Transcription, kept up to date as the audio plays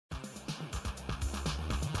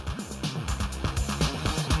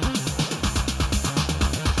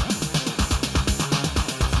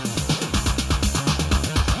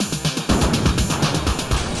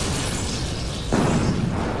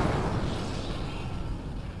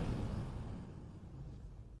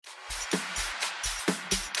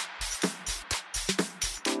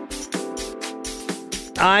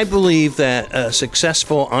I believe that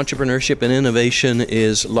successful entrepreneurship and innovation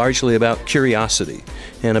is largely about curiosity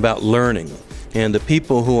and about learning. And the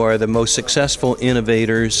people who are the most successful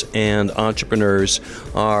innovators and entrepreneurs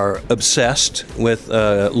are obsessed with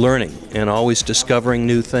learning and always discovering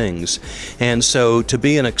new things. And so to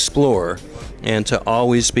be an explorer and to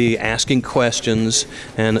always be asking questions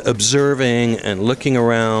and observing and looking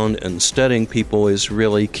around and studying people is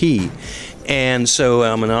really key. And so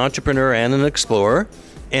I'm an entrepreneur and an explorer.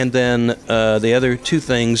 And then the other two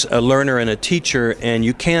things, a learner and a teacher, and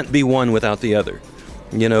you can't be one without the other.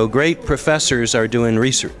 You know, great professors are doing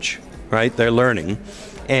research, right? They're learning.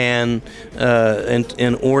 And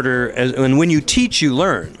and when you teach, you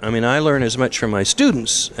learn. I mean, I learn as much from my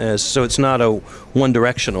students, so it's not a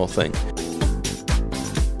one-directional thing.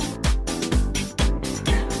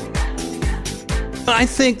 I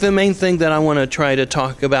think the main thing that I want to try to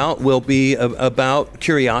talk about will be about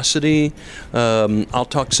curiosity. I'll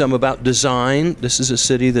talk some about design. This is a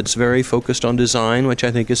city that's very focused on design, which I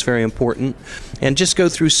think is very important. And just go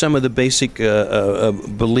through some of the basic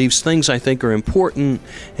beliefs, things I think are important,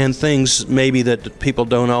 and things maybe that people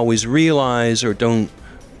don't always realize or don't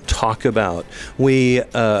talk about. We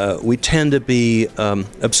tend to be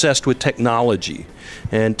obsessed with technology,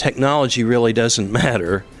 and technology really doesn't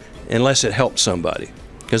matter unless it helps somebody,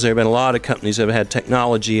 because there have been a lot of companies that have had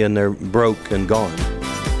technology and they're broke and gone.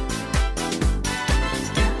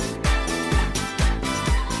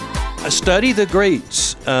 Study the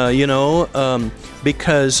greats,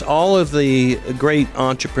 because all of the great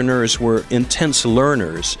entrepreneurs were intense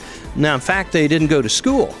learners. Now, in fact, they didn't go to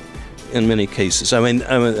school in many cases. I mean,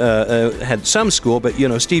 had some school, but,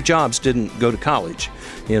 Steve Jobs didn't go to college.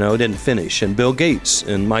 Didn't finish, and Bill Gates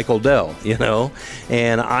and Michael Dell,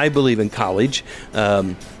 and I believe in college,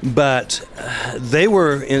 but they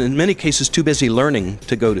were in many cases too busy learning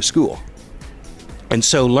to go to school. And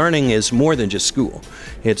so learning is more than just school.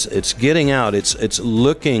 It's getting out, it's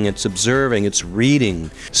looking, it's observing, it's reading.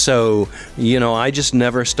 So, I just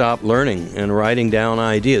never stop learning and writing down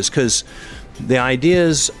ideas, because the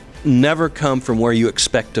ideas never come from where you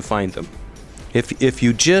expect to find them. If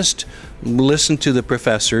you just listen to the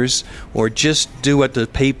professors or just do what the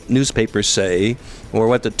newspapers say or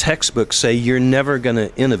what the textbooks say, you're never going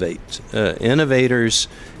to innovate. Innovators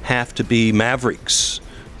have to be mavericks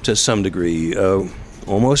to some degree,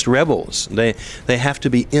 almost rebels. They have to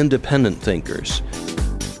be independent thinkers.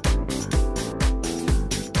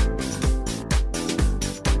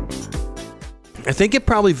 I think it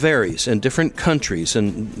probably varies in different countries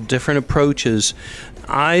and different approaches.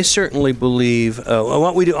 I certainly believe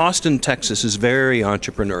what we do, Austin, Texas is very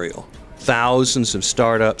entrepreneurial. Thousands of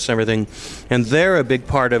startups, everything. And there, a big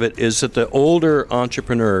part of it is that the older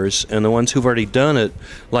entrepreneurs and the ones who've already done it,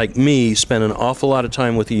 like me, spend an awful lot of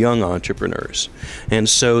time with the young entrepreneurs. And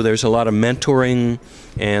so there's a lot of mentoring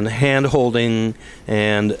and hand-holding,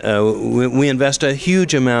 and we invest a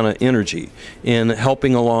huge amount of energy in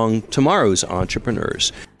helping along tomorrow's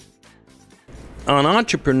entrepreneurs. An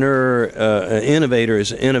entrepreneur, innovator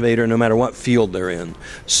is an innovator no matter what field they're in.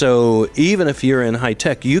 So even if you're in high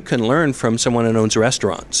tech, you can learn from someone who owns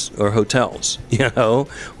restaurants or hotels,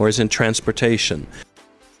 or is in transportation.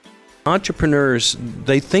 Entrepreneurs,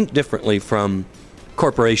 they think differently from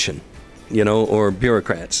corporation, or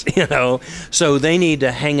bureaucrats, So they need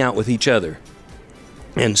to hang out with each other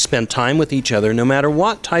and spend time with each other, no matter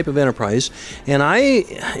what type of enterprise. And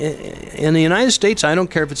in the United States, I don't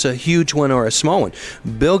care if it's a huge one or a small one.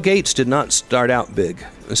 Bill Gates did not start out big.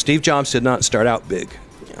 Steve Jobs did not start out big.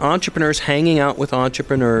 Entrepreneurs hanging out with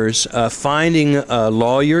entrepreneurs, finding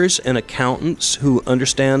lawyers and accountants who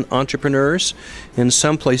understand entrepreneurs. In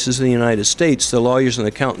some places in the United States, the lawyers and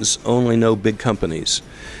accountants only know big companies,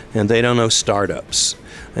 and they don't know startups.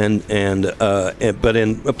 But in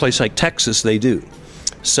a place like Texas, they do.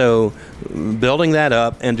 So building that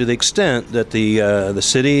up, and to the extent that the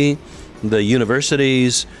city, the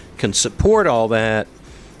universities can support all that,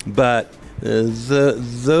 but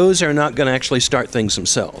those are not going to actually start things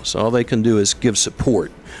themselves. All they can do is give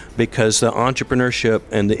support, because the entrepreneurship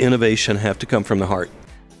and the innovation have to come from the heart.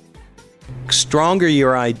 The stronger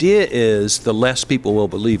your idea is, the less people will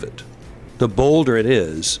believe it. The bolder it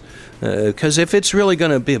is. Because if it's really going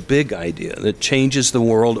to be a big idea that changes the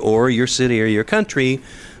world or your city or your country,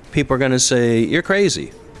 people are going to say, you're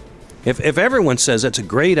crazy. If everyone says that's a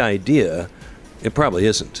great idea, it probably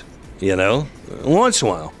isn't, once in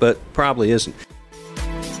a while, but probably isn't.